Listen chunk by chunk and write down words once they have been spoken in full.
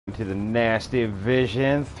To the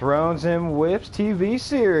NastyVision Thrones and Whips TV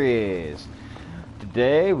series.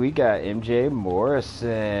 Today we got MJ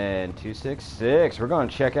Morrison 266. We're going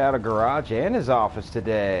to check out a garage and his office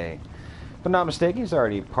today. If I'm not mistaken, he's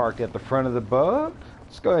already parked at the front of the boat.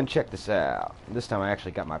 Let's go ahead and check this out. This time I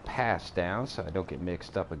actually got my pass down so I don't get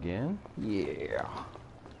mixed up again. Yeah.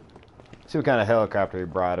 See what kind of helicopter he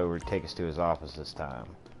brought over to take us to his office this time.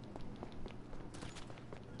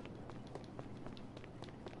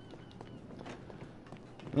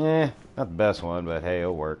 Eh, not the best one, but hey,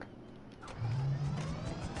 it'll work.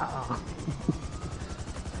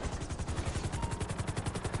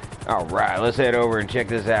 Alright, let's head over and check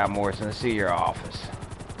this out, Morrison. Let's see your office.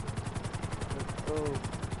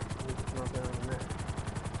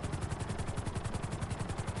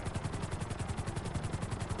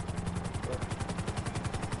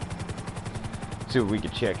 See what we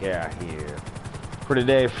can check out here. For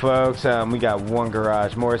today, folks, we got one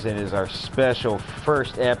garage. Morrison is our special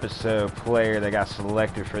first episode player that got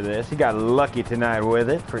selected for this. He got lucky tonight with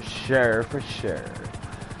it, for sure, for sure.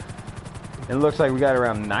 It looks like we got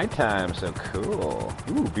around nighttime, so cool.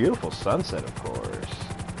 Ooh, beautiful sunset, of course.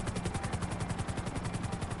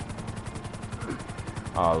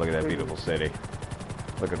 Oh, look at that beautiful city.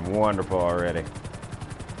 Looking wonderful already.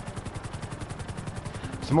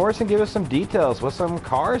 So Morrison, give us some details. What's some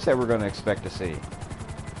cars that we're going to expect to see?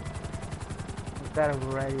 We've got a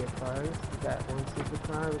variety of cars. We got one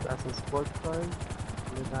supercar, we got some sports cars,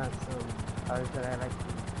 we got some cars that I like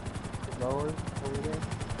to lower over there.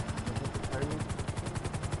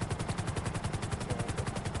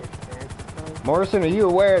 Morrison, are you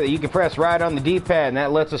aware that you can press right on the D-pad and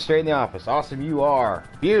that lets us straight in the office? Awesome you are.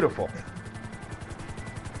 Beautiful.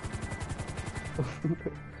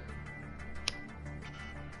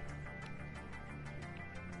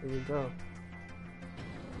 Here you go.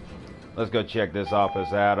 Let's go check this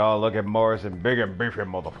office out. Oh, look at Morrison, big and beefy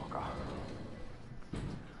motherfucker.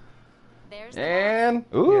 And,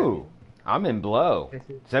 ooh, I'm in blow.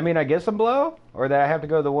 Does that mean I get some blow? Or do I have to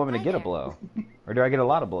go to the woman to get a blow? Or do I get a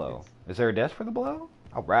lot of blow? Is there a desk for the blow?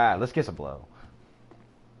 Alright, let's get some blow.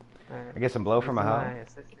 I get some blow from my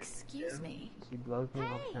house. Excuse me. She blows me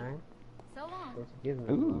all the time. So long. So she gives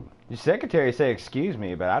me Ooh, your secretary say excuse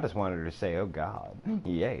me, but I just wanted her to say, oh God.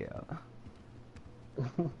 Yeah.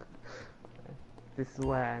 This is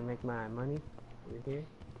where I make my money. Right here.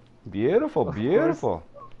 Beautiful, beautiful.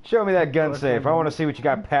 Show me that gun safe. I want to see what you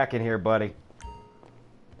got packing here, buddy.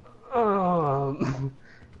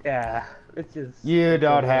 Yeah, it's just... You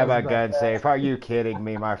don't have a gun safe. Are you kidding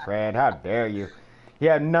me, my friend? How dare you? You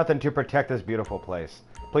have nothing to protect this beautiful place.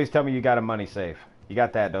 Please tell me you got a money safe. You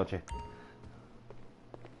got that, don't you?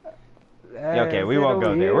 Okay, we won't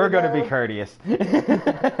go there. We're going to be courteous.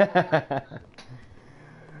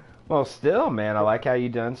 Well, still, man, I like how you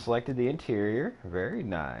done selected the interior. Very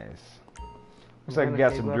nice. Looks like we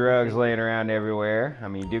got some drugs laying around everywhere. I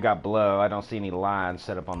mean, you do got blow. I don't see any lines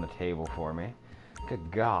set up on the table for me. Good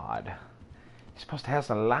God. You're supposed to have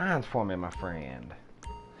some lines for me, my friend.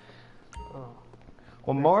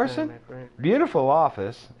 Well, Morrison, beautiful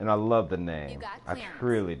office, and I love the name. I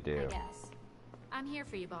truly do. I'm here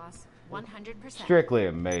for you, boss. 100%. Strictly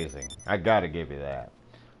amazing. I gotta give you that.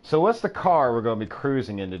 So what's the car we're going to be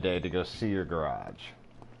cruising in today to go see your garage?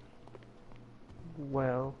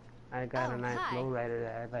 Well, I got a nice lowrider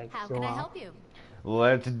that I'd like to show off. How can I help you?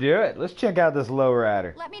 Let's do it. Let's check out this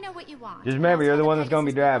lowrider. Let me know what you want. Just remember, you're the one that's going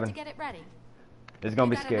to be driving. To get it ready. It's going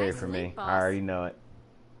to be scary for me. I already know it.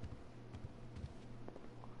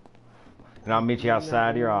 And I'll meet you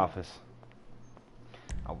outside your office.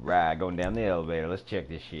 Alright, going down the elevator. Let's check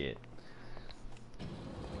this shit.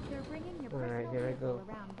 Alright, here I go.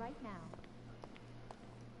 Right now.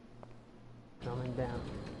 Coming down.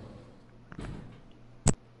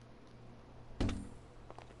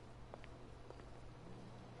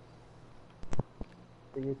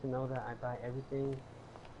 For you to know that I buy everything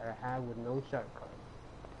that I have with no shortcut.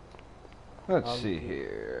 Let's see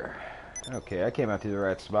here. Okay, I came out to the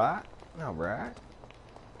right spot. Alright.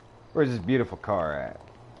 Where's this beautiful car at?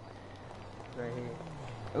 Right here.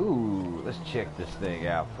 Ooh, let's check this thing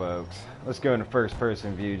out, folks. Let's go into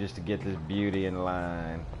first-person view just to get this beauty in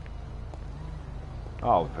line.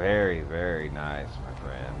 Oh, very, very nice, my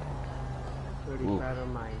friend. Pretty proud of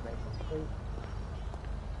my license plate.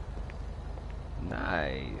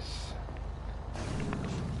 Nice.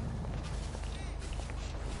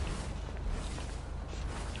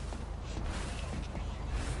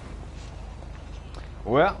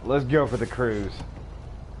 Well, let's go for the cruise.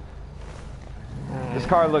 This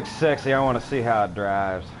car looks sexy. I want to see how it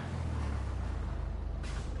drives.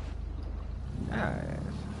 Nice.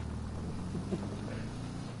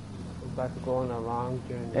 about to go on a long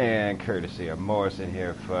journey. And courtesy of Morrison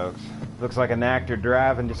here, folks. Looks like an actor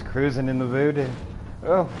driving, just cruising in the voodoo.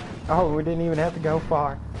 Oh, we didn't even have to go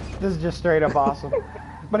far. This is just straight up awesome.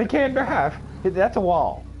 But he can't drive. That's a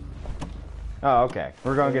wall. Oh, okay.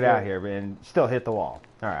 We're gonna get out here and still hit the wall.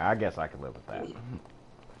 Alright, I guess I can live with that.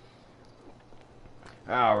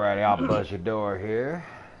 Alrighty, I'll buzz your door here.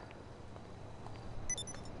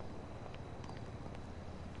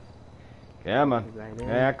 Come on.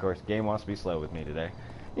 Yeah, of course, the game wants to be slow with me today.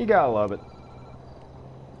 You gotta love it.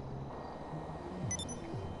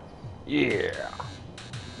 Yeah.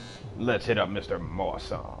 Let's hit up Mr.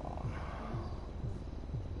 Morrison.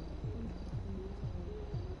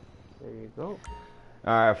 There you go.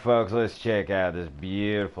 Alright, folks, let's check out this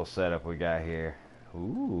beautiful setup we got here.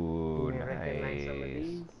 Ooh, Recognize some of nice.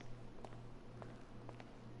 these.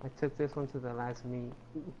 I took this one to the last meet.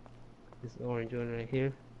 This orange one right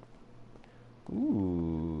here.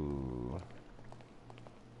 Ooh.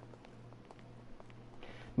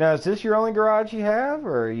 Now, is this your only garage you have,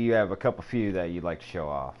 or you have a couple few that you'd like to show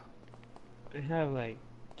off? I have like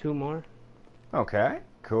 2 more. Okay,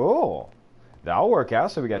 cool. That'll work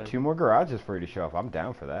out, so we got 2 more garages for you to show off. I'm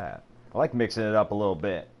down for that. I like mixing it up a little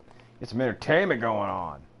bit. Get some entertainment going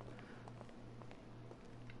on.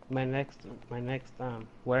 My next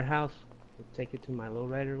warehouse, I'll take it to my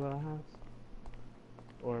lowrider warehouse.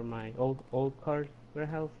 Or my old car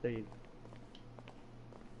warehouse. There you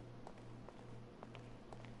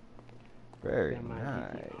go. Very Got my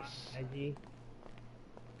nice. IG,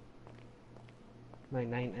 my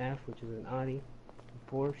 9F, which is an Audi,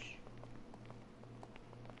 a Porsche,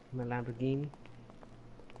 my Lamborghini.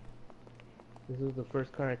 This was the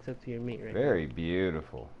first car I took to your meet right Very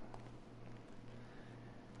beautiful.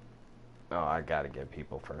 Oh, I gotta give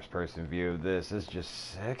people first-person view of this. It's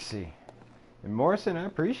just sexy. And Morrison, I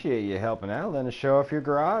appreciate you helping out, letting us show off your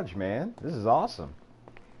garage, man. This is awesome.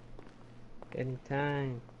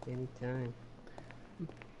 Anytime, anytime.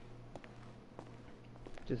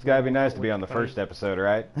 It's gotta be nice to be on the first episode,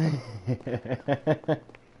 right? Let's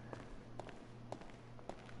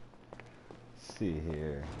see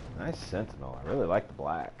here. Nice Sentinel. I really like the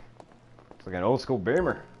black. It's like an old school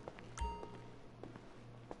Beamer.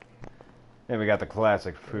 And we got the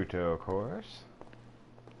classic Futo, of course.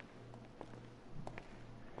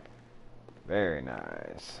 Very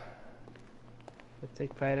nice. I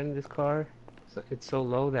take pride in this car. So it's so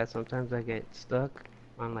low that sometimes I get stuck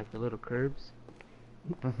on like the little curbs.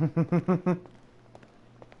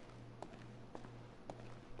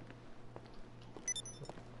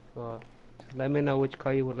 So just let me know which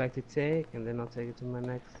car you would like to take, and then I'll take it to my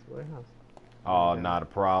next warehouse. Oh, not a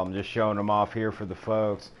problem. Just showing them off here for the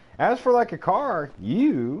folks. As for like a car,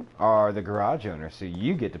 you are the garage owner, so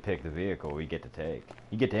you get to pick the vehicle we get to take.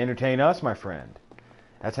 You get to entertain us, my friend.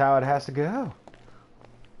 That's how it has to go.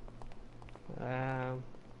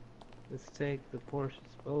 Let's take the Porsche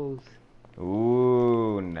Expose.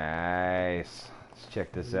 Ooh, nice. Let's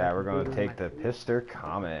check this out. We're going to take the Pister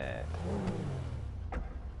Comet.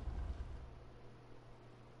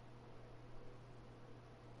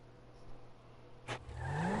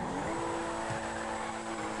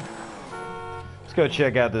 Let's go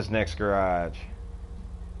check out this next garage.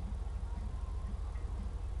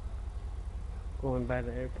 Going by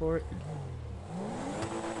the airport.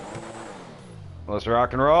 Let's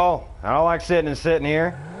rock and roll. I don't like sitting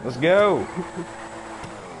here. Let's go. Alright.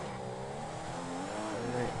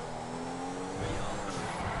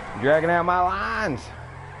 Dragging out my lines.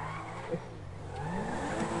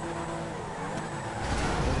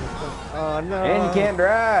 Oh no! And you can't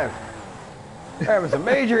drive. We're having some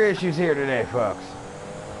major issues here today, folks.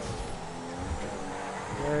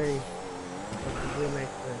 Sorry. What to do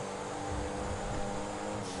next time?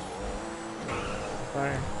 The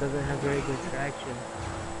car doesn't have very good traction.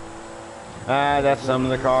 That's some of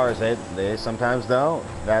the cars. They sometimes don't.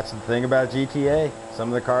 That's the thing about GTA. Some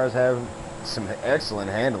of the cars have some excellent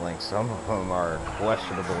handling. Some of them are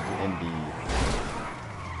questionable indeed.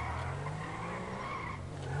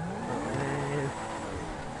 Oh man.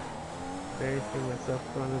 Embarrassing myself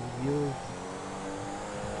in front of the viewers.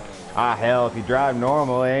 Ah, hell, if you drive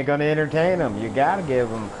normal, it ain't gonna entertain them. You gotta give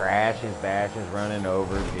them crashes, bashes, running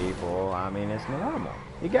over people. I mean, it's normal.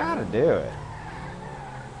 You gotta do it.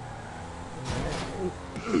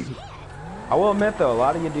 I will admit, though, a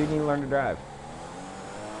lot of you do need to learn to drive.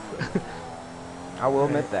 I will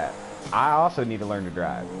admit that. I also need to learn to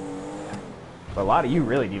drive. But a lot of you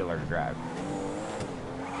really need to learn to drive.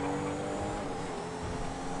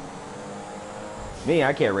 Me,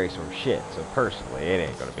 I can't race or shit, so personally, it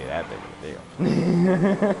ain't gonna be that big of a deal.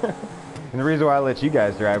 And the reason why I let you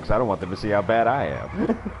guys drive, because I don't want them to see how bad I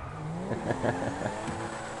am.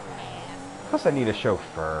 Plus, I need a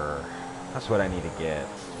chauffeur. That's what I need to get.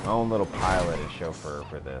 My own little pilot and chauffeur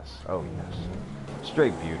for this. Oh, yes.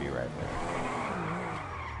 Straight beauty right there.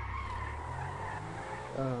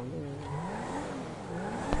 Oh, man.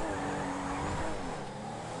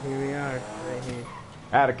 Here we are, right here.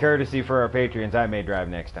 Out of courtesy for our patrons, I may drive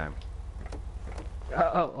next time.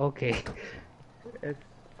 Oh, okay.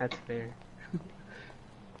 That's fair.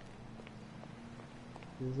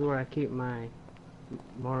 This is where I keep my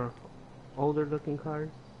more older looking cars.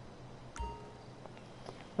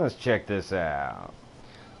 Let's check this out.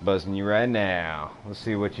 Buzzing you right now. Let's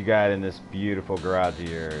see what you got in this beautiful garage of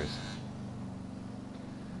yours.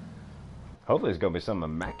 Hopefully it's going to be something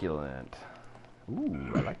immaculate.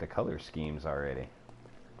 Ooh, I like the color schemes already.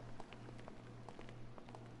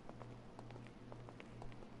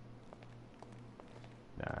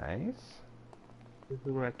 Nice. This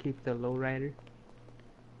is where I keep the lowrider.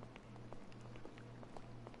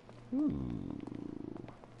 Ooh.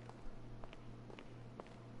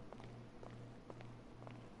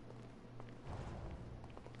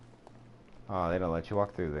 Oh, they don't let you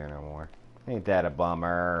walk through there no more. Ain't that a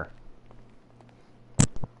bummer?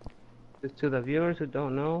 Just to the viewers who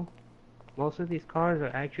don't know, most of these cars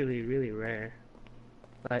are actually really rare.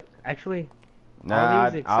 Like, actually, Nah,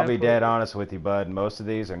 these I'll be except dead for- honest with you, bud. Most of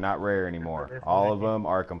these are not rare anymore. All of them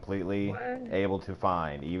are completely What? able to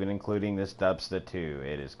find, even including this Dubsta 2.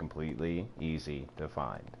 It is completely easy to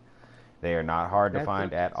find. They are not hard to That's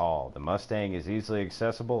find not- at all. The Mustang is easily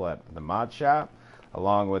accessible at the mod shop,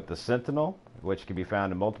 along with the Sentinel, which can be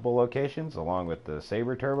found in multiple locations, along with the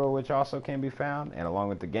Sabre Turbo, which also can be found, and along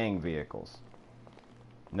with the gang vehicles.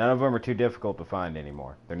 None of them are too difficult to find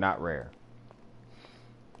anymore. They're not rare.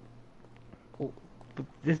 But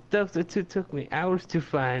this Duster 2 took me hours to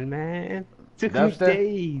find, man. Took Duster? me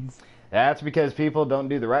days. That's because people don't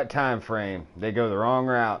do the right time frame. They go the wrong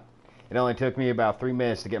route. It only took me about 3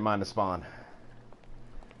 minutes to get mine to spawn.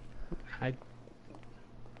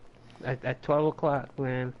 At 12 o'clock,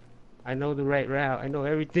 man. I know the right route. I know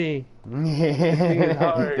everything. is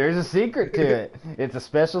hard. There's a secret to it. It's a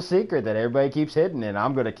special secret that everybody keeps hidden, and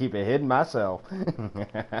I'm going to keep it hidden myself.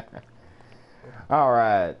 All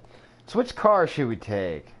right. So which car should we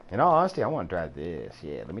take? In all honesty, I want to drive this.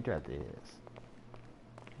 Yeah, let me drive this.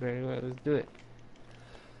 Very well, let's do it.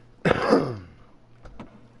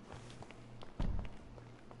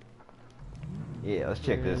 Yeah, let's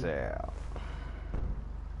check this out.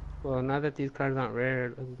 Well, now that these cars aren't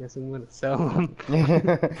rare, I guess I'm gonna sell them.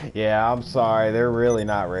 Yeah, I'm sorry. They're really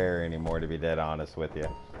not rare anymore, to be dead honest with you.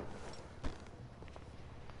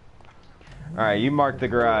 Alright, you mark the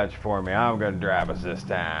garage for me. I'm going to drive us this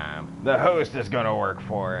time. The host is going to work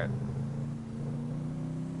for it.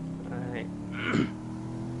 Alright.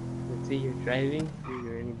 Let's see, you're driving.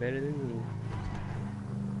 You're any better than me.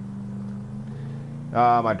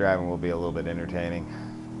 My driving will be a little bit entertaining.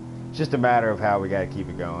 It's just a matter of how we got to keep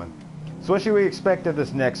it going. So what should we expect of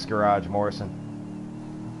this next garage, Morrison?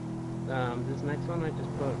 This next one, I just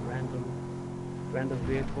put random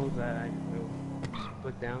vehicles that I just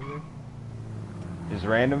put down there. Just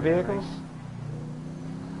random vehicles?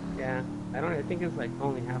 Yeah, I think it's like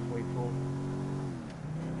only halfway full.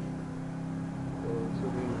 So this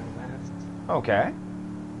will be my last Okay,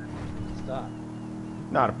 stop.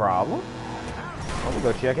 not a problem. Well, we'll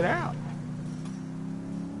go check it out.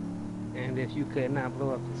 And if you could not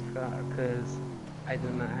blow up this car, because I do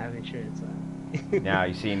not have insurance on it. Now,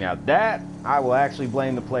 you see, now that I will actually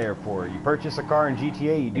blame the player for. You purchase a car in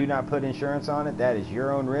GTA, you do not put insurance on it, that is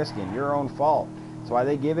your own risk and your own fault. That's why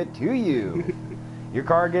they give it to you. Your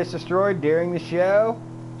car gets destroyed during the show,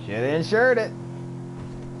 should have insured it.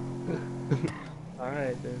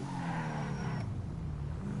 Alright then.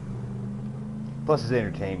 Plus it's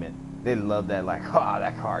entertainment. They love that, like, oh,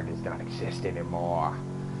 that car does not exist anymore.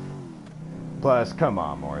 Plus, come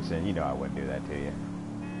on, Morrison, you know I wouldn't do that to you.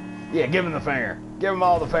 Yeah, give him the finger. Give him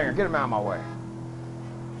all the finger. Get him out of my way.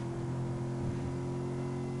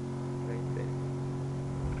 Right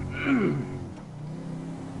there.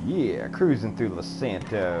 Yeah, cruising through Los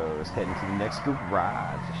Santos, heading to the next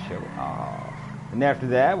garage to show off. And after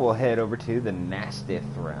that, we'll head over to the Nasty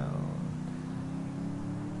Throne.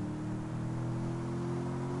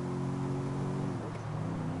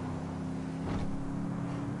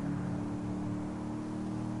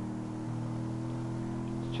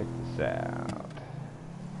 Let's check this out.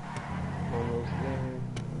 Almost there.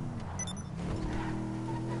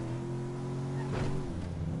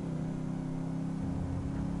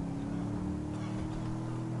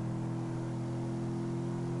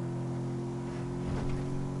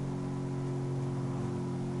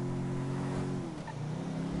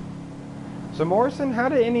 So Morrison, how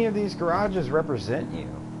do any of these garages represent you?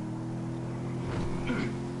 I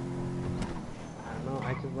don't know.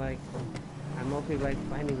 I just like. I mostly like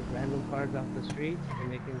finding random cars off the street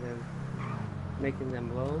and making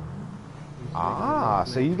them low. Ah,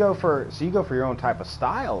 so you go for your own type of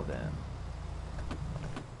style then.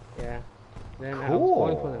 Yeah. Then Cool.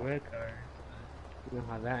 I was going for the red car. You know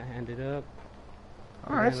how that ended up.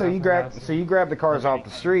 All right, so you grab the cars off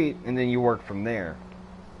the street and then you work from there.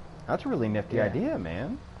 That's a really nifty idea,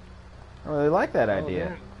 man. I really like that idea.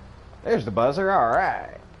 Yeah. There's the buzzer. All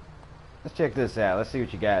right. Let's check this out. Let's see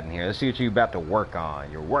what you got in here. Let's see what you're about to work on.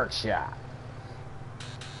 Your workshop.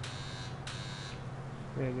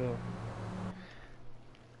 There you go.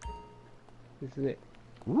 This is it.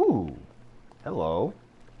 Ooh. Hello.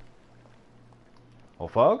 Well,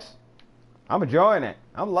 folks, I'm enjoying it.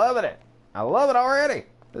 I'm loving it. I love it already.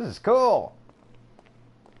 This is cool.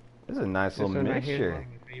 This is a nice little This one right here is mixture. one of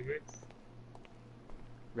my favorites.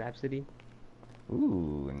 Rhapsody.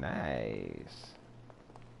 Ooh, nice.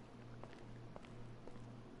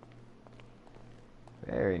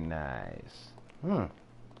 Very nice. Hmm.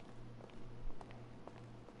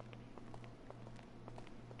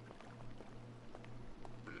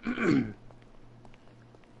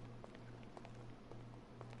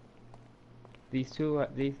 These two,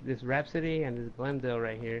 this Rhapsody and this Glendale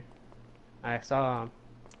right here. I saw.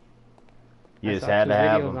 You I just saw had two to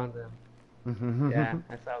have videos them. on them. Yeah,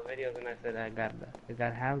 I saw videos and I said I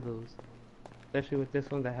gotta have those. Especially with this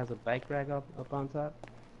one that has a bike rack up on top.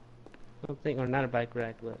 Something, or not a bike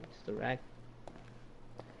rack, but just a rack.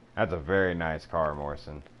 That's a very nice car,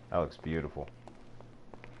 Morrison. That looks beautiful.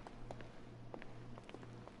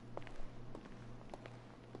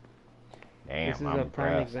 Damn, This is I'm a prime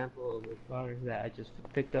impressed. example of a car that I just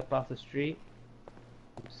picked up off the street.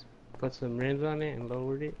 Just put some rims on it and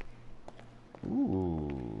lowered it.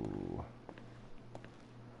 Ooh.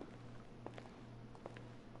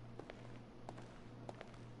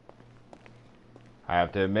 I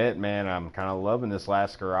have to admit, man, I'm kind of loving this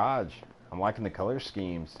last garage. I'm liking the color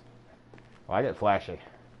schemes. I like it flashy.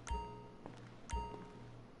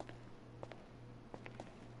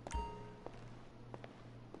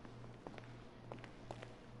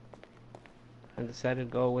 I decided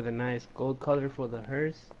to go with a nice gold color for the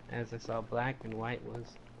hearse, as I saw black and white was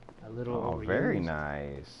a little Oh, overused. very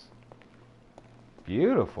nice.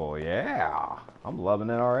 Beautiful, yeah. I'm loving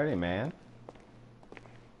it already, man.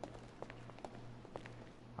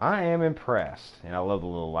 I am impressed. And I love the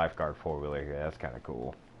little lifeguard four-wheeler here. That's kind of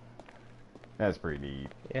cool. That's pretty neat.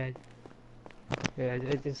 Yeah.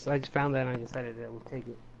 I just found that and I decided that we'll take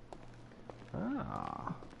it.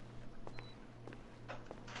 Ah.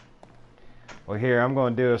 Well, here, I'm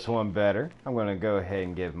going to do us one better. I'm going to go ahead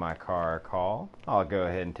and give my car a call. I'll go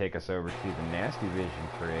ahead and take us over to the NastyVision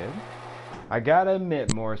crib. I gotta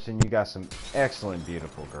admit, Morrison, you got some excellent,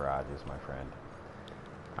 beautiful garages, my friend.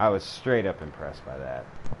 I was straight up impressed by that.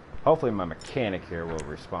 Hopefully my mechanic here will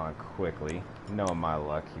respond quickly. Knowing my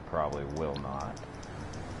luck, he probably will not.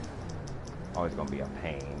 Always gonna be a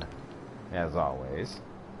pain, as always.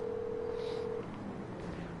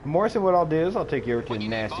 Morrison, what I'll do is I'll take you over to the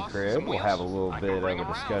Nasty Crib. We'll have a little bit of a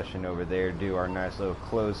discussion over there, do our nice little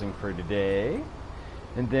closing for today,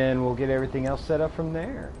 and then we'll get everything else set up from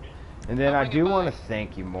there. And then I do want to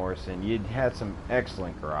thank you, Morrison. You had some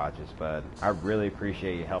excellent garages, bud. I really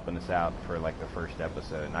appreciate you helping us out for like the first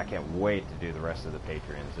episode, and I can't wait to do the rest of the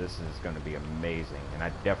patrons. This is going to be amazing, and I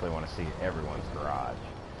definitely want to see everyone's garage.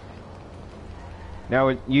 Now,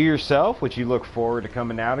 you yourself, would you look forward to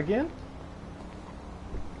coming out again?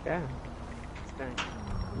 Yeah. It's nice.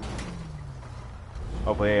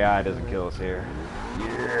 Hopefully AI doesn't kill us here.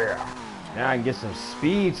 Yeah! Now I can get some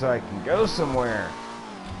speed so I can go somewhere.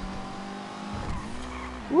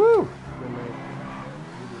 Woo!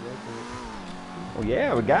 Well,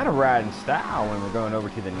 yeah, we gotta ride in style when we're going over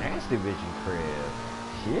to the NastyVision crib.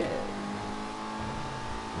 Shit.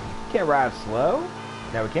 Can't ride slow.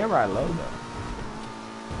 Now we can't ride low though.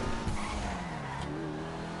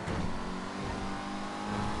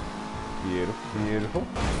 Beautiful, beautiful.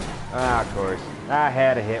 Ah, of course. I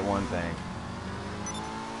had to hit one thing.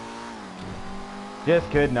 Just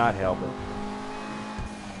could not help it.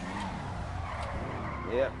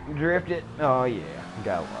 Yep, drift it. Oh yeah,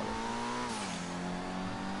 gotta love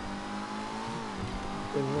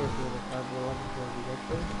it.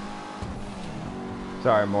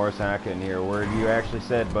 Sorry, Morrison, I couldn't hear a word you actually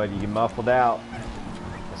said, buddy. You muffled out.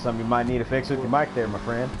 That's something you might need to fix with your mic there, my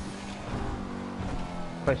friend.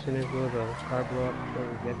 Question is, will the car blow up before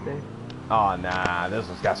we get there? Oh, nah, this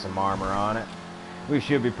one's got some armor on it. we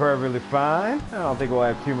should be perfectly fine. I don't think we'll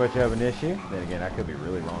have too much of an issue. Then again, I could be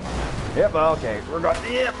really wrong on that. Yep, okay. We're going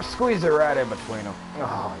to, yep, squeeze it right in between them.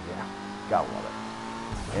 Oh, yeah. Gotta love it.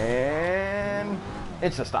 And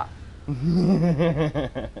it's a stop.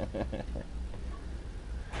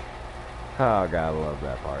 Oh, gotta love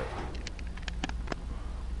that part.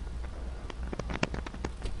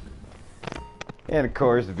 And of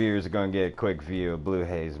course, the viewers are going to get a quick view of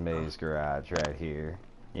BlueHazeMay's garage right here.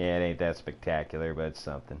 Yeah, it ain't that spectacular, but it's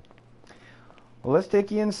something. Well, let's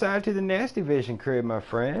take you inside to the NastyVision crib, my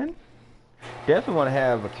friend. Definitely want to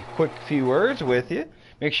have a quick few words with you.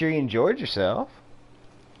 Make sure you enjoyed yourself.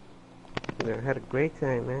 Yeah, I had a great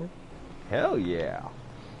time, man. Hell yeah.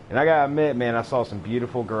 And I gotta admit, man, I saw some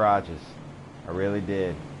beautiful garages. I really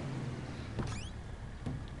did.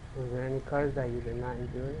 Was there any cars that you did not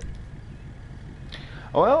enjoy?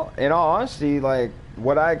 Well, in all honesty, like,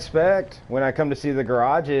 what I expect when I come to see the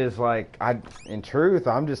garages, like, in truth,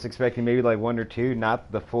 I'm just expecting maybe like one or two,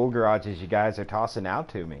 not the full garages you guys are tossing out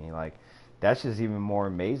to me. Like, that's just even more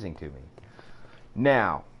amazing to me.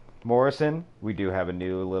 Now, Morrison, we do have a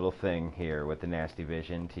new little thing here with the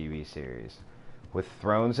NastyVision TV series. With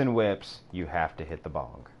Thrones and Whips, you have to hit the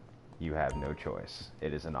bong. You have no choice.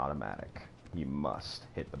 It is an automatic. You must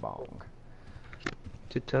hit the bong.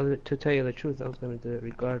 To tell you the truth, I was gonna do it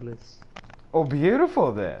regardless. Oh,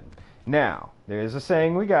 beautiful then. Now, there is a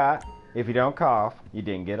saying we got: if you don't cough, you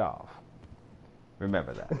didn't get off.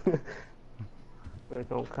 Remember that. If I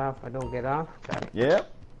don't cough, I don't get off. Got it.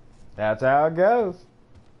 Yep, that's how it goes.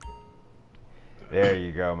 There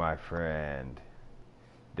you go, my friend.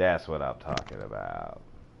 That's what I'm talking about.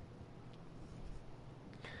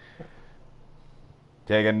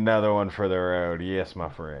 Take another one for the road. Yes, my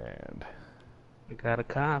friend. I got a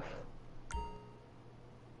cough.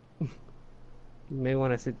 You may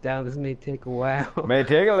want to sit down. This may take a while. May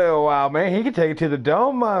take a little while, man. He can take it to the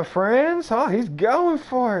dome, my friends. Oh, he's going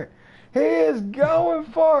for it. He is going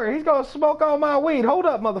for it. He's going to smoke all my weed. Hold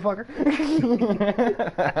up, motherfucker.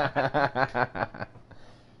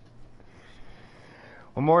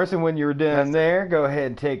 Well, Morrison, when you're done there, go ahead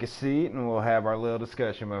and take a seat, and we'll have our little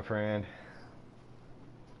discussion, my friend.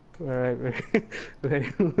 All right.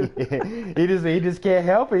 He just can't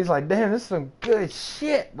help it. He's like, damn, this is some good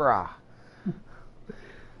shit, brah.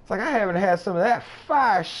 It's like, I haven't had some of that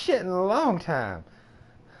fire shit in a long time.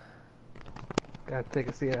 Gotta take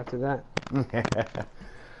a seat after that.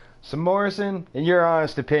 So, Morrison, in your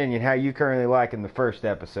honest opinion, how you currently liking the first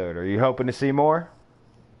episode? Are you hoping to see more?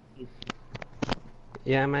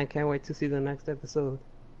 Yeah, man, can't wait to see the next episode.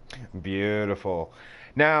 Beautiful.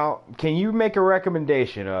 Now, can you make a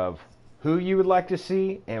recommendation of who you would like to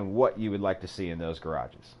see and what you would like to see in those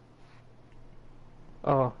garages?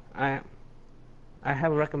 Oh, I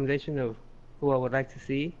have a recommendation of who I would like to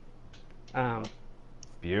see.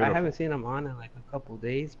 Beautiful. I haven't seen him on in like a couple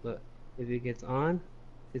days, but if he gets on,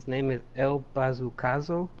 his name is El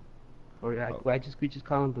Bazookazo, or we just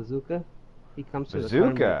call him Bazooka. He comes to the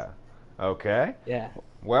Bazooka. Okay. Yeah.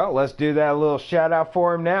 Well, let's do that little shout out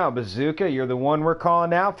for him now. Bazooka, you're the one we're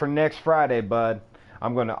calling out for next Friday, bud.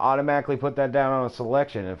 I'm going to automatically put that down on a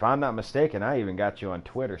selection. If I'm not mistaken, I even got you on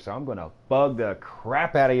Twitter, so I'm going to bug the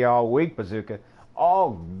crap out of you all week, Bazooka.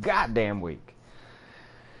 All goddamn week.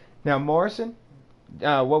 Now, Morrison,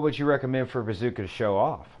 what would you recommend for Bazooka to show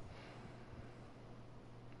off?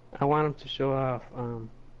 I want him to show off,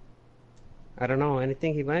 I don't know,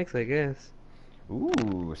 anything he likes, I guess.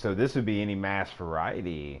 Ooh, so this would be any mass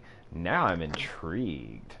variety. Now I'm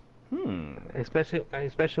intrigued. Especially, I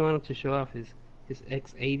especially want him to show off his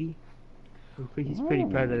X80. He's pretty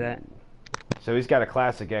proud of that. So he's got a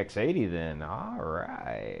classic X80 then. All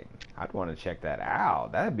right. I'd want to check that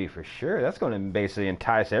out. That'd be for sure. That's going to basically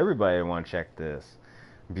entice everybody to want to check this.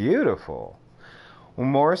 Beautiful. Well,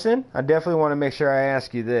 Morrison, I definitely want to make sure I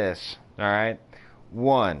ask you this. All right.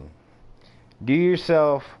 1, do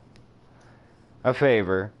yourself a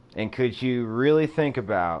favor, and could you really think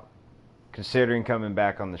about considering coming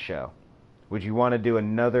back on the show? Would you want to do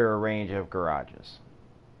another range of garages?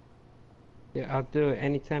 Yeah, I'll do it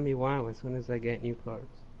anytime you want, as soon as I get new cards.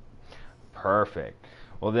 Perfect.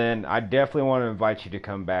 Well then, I definitely want to invite you to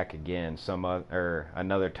come back again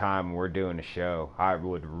another time when we're doing a show. I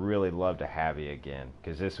would really love to have you again,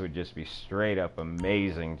 because this would just be straight up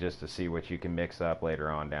amazing just to see what you can mix up later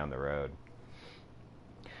on down the road.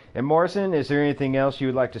 And Morrison, is there anything else you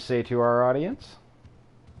would like to say to our audience?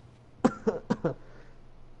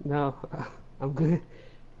 No, I'm good.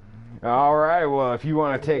 All right, well, if you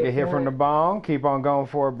want to take a hit from the bong, keep on going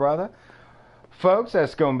for it, brother. Folks,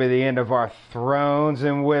 that's going to be the end of our Thrones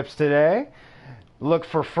and Whips today. Look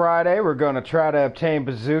for Friday. We're going to try to obtain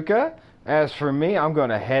Bazooka As for me, I'm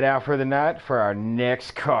going to head out for the night for our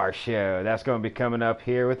next car show. That's going to be coming up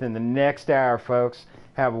here within the next hour, folks.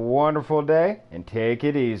 Have a wonderful day and take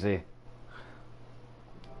it easy.